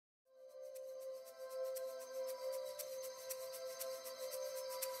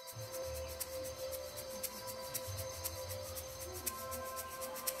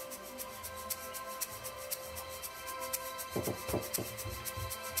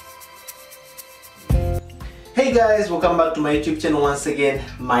Hey guys, welcome back to my YouTube channel once again.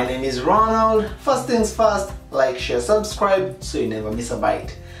 My name is Ronald. First things first, like, share, subscribe so you never miss a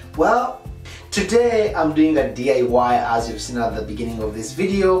bite. Well, today I'm doing a DIY as you've seen at the beginning of this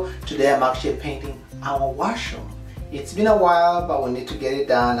video. Today I'm actually painting our washroom. It's been a while, but we need to get it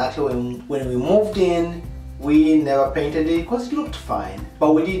done. Actually, when we moved in, we never painted it because it looked fine.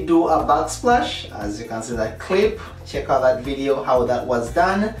 But we did do a backsplash, as you can see that clip. Check out that video, how that was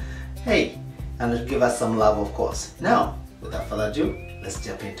done. Hey, and give us some love, of course. Now, without further ado, let's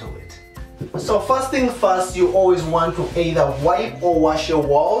jump into it. So first thing first, you always want to either wipe or wash your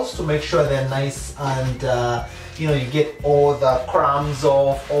walls to make sure they're nice and you get all the crumbs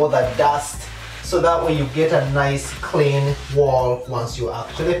off, all the dust, so that way you get a nice clean wall once you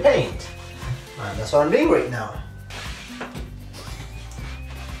actually paint. And that's what I'm doing right now.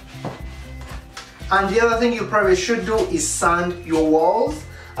 And the other thing you probably should do is sand your walls.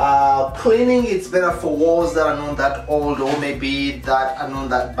 Cleaning, it's better for walls that are not that old or maybe that are not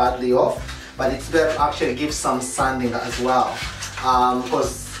that badly off, but it's better to actually give some sanding as well,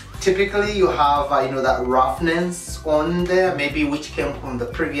 because typically you have that roughness on there, maybe which came from the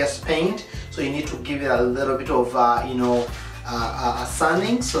previous paint, so you need to give it a little bit of a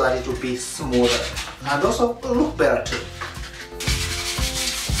sanding so that it will be smoother and also look better too.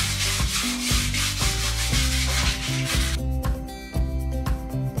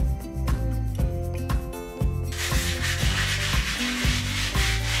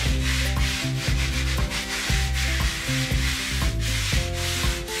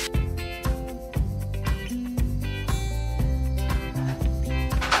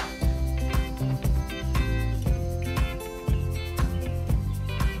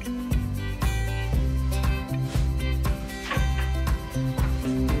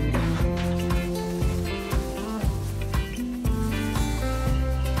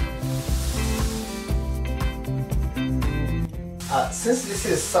 Since this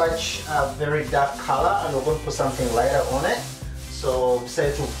is such a very dark color and we're going to put something lighter on it, so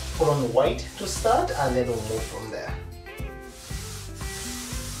decided to put on white to start and then we'll move from there.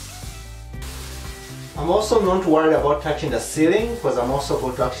 I'm also not worried about touching the ceiling because I'm also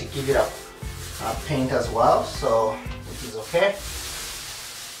going to actually give it a paint as well, so which is okay.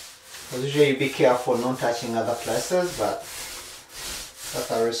 As usual, you be careful not touching other places, but that's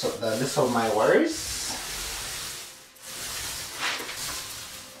the least of my worries.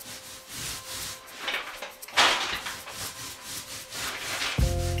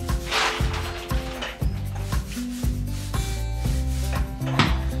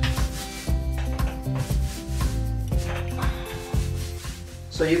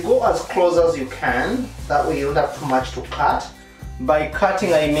 So you go as close as you can, that way you don't have too much to cut. By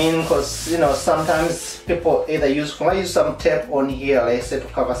cutting I mean, because sometimes people either use, I use some tape on here, like I said, to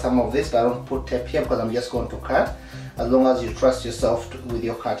cover some of this, but I don't put tape here because I'm just going to cut, as long as you trust yourself with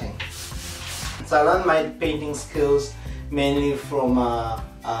your cutting. So I learned my painting skills mainly from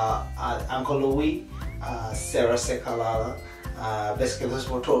Uncle Louis, Sarah Sekalala. Basically those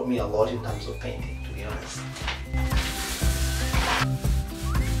people taught me a lot in terms of painting, to be honest.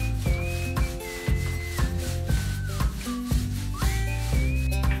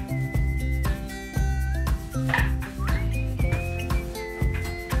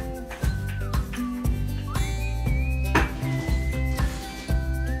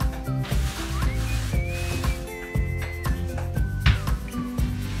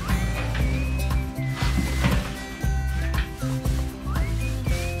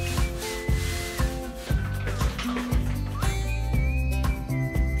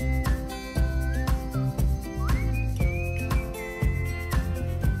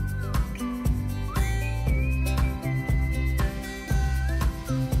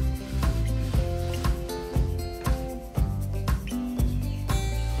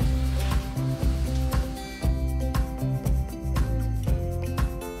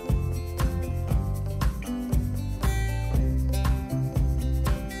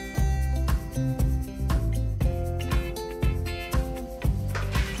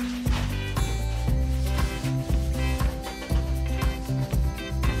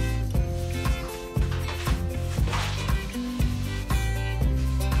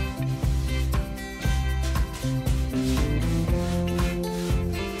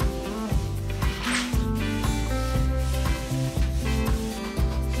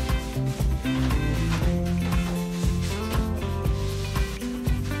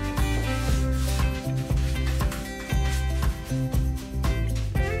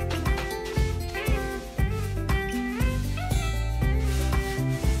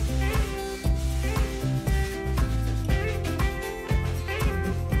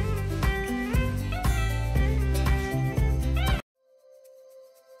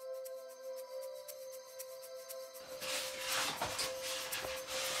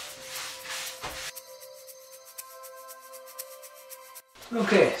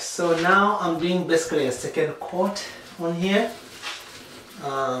 Okay, so now I'm doing basically a second coat on here,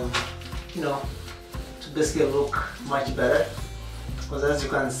 you know, to basically look much better, because as you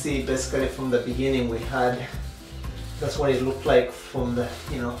can see, basically from the beginning we had, that's what it looked like from the,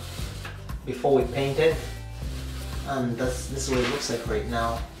 you know, before we painted, and this is what it looks like right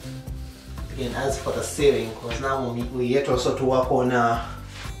now. Again, as for the ceiling, because now we yet also to work on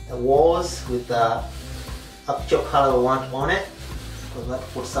the walls with the actual color we want on it. Because we have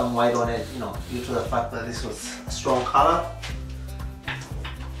to put some white on it, you know, due to the fact that this was a strong color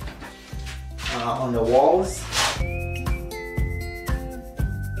on the walls.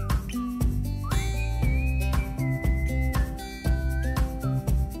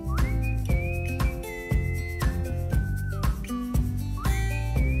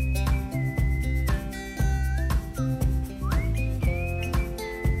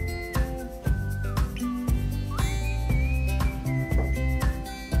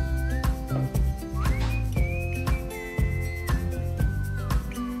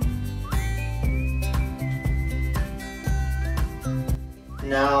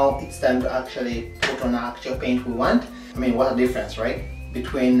 Now it's time to actually put on the actual paint we want. I mean, what a difference, right?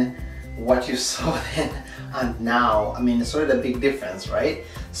 Between what you saw then and now. I mean, it's already a big difference, right?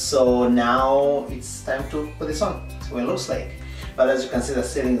 So now it's time to put this on. That's what it looks like. But as you can see, the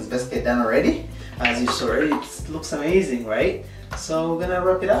ceiling is basically done already. As you saw already, it looks amazing, right? So we're gonna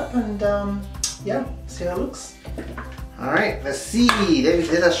wrap it up and yeah, see how it looks. All right, let's see.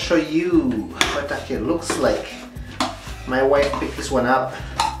 Let us show you what it actually looks like. My wife picked this one up.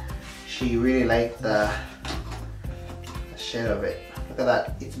 She really liked the shade of it. Look at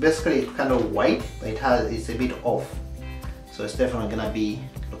that. It's basically kind of white, but it's a bit off. So it's definitely gonna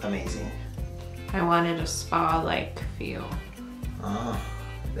look amazing. I wanted a spa-like feel. Ah,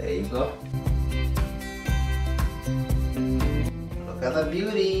 there you go. Look at the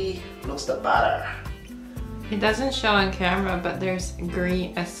beauty. Looks the better. It doesn't show on camera, but there's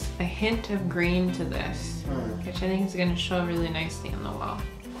green, a hint of green to this, which I think is going to show really nicely on the wall.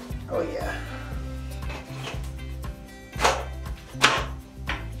 Oh yeah.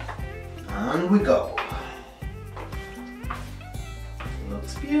 And we go.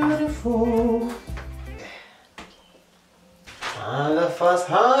 Looks beautiful. And the first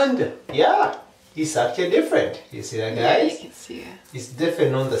hand, yeah, it's actually different. You see that, guys? Yeah, you can see it. It's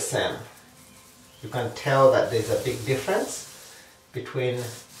different, not the same. You can tell that there's a big difference between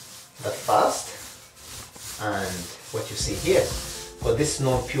the first and what you see here. But this is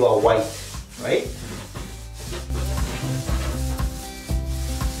not pure white, right?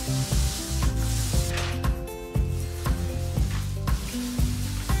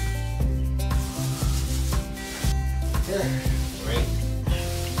 Yeah, right.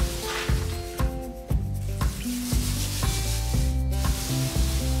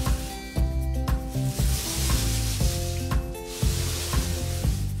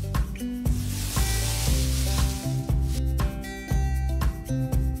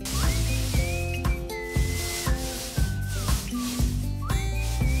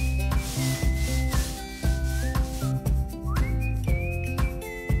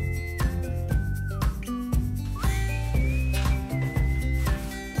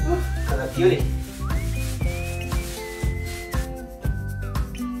 Beauty.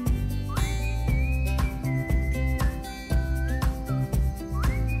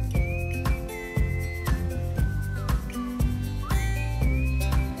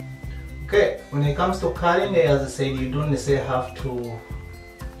 Okay, when it comes to cutting, as I said, you don't necessarily have to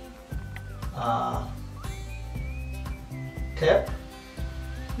tape.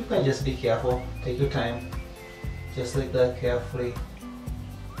 You can just be careful, take your time, just like that, carefully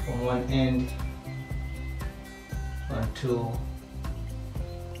from one end onto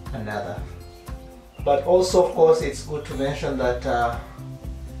another. But also, of course, it's good to mention that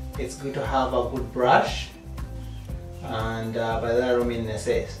it's good to have a good brush, and by that I don't mean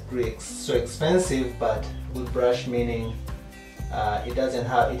necessarily so expensive, but good brush meaning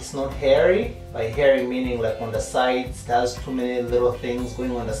it's not hairy. By hairy meaning like on the sides, it has too many little things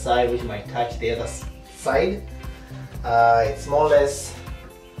going on the side which might touch the other side. It's more or less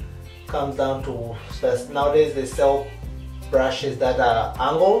comes down to, nowadays they sell brushes that are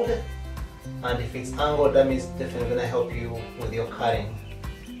angled, and if it's angled, that means definitely going to help you with your cutting,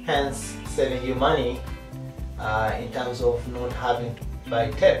 hence saving you money in terms of not having to buy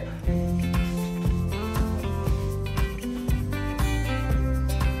tape.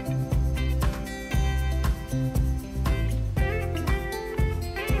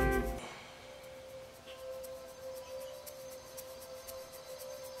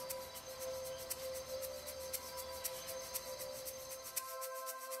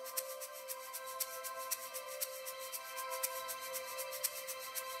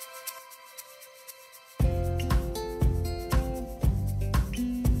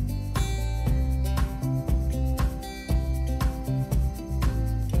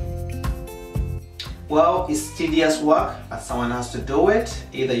 Well, it's tedious work, but someone has to do it.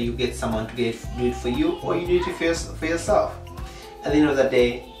 Either you get someone to do it for you, or you do it for yourself. At the end of the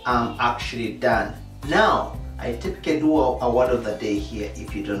day, I'm actually done. Now, I typically do a word of the day here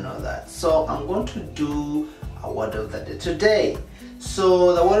if you don't know that. So I'm going to do a word of the day today.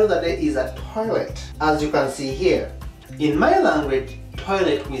 So the word of the day is a toilet. As you can see here, in my language,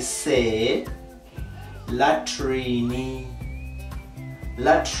 toilet we say latrine.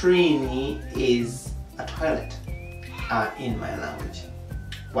 Latrine is a toilet in my language.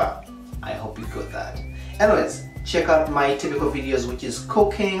 Wow, I hope you got that. Anyways, check out my typical videos, which is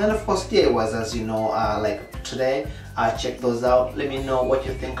cooking and of course DIYs, as you know, like today. Check those out. Let me know what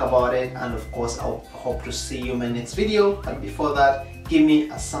you think about it, and of course I'll hope to see you in my next video. But before that, give me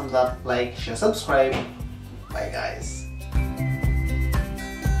a thumbs up, like, share, subscribe. Bye guys.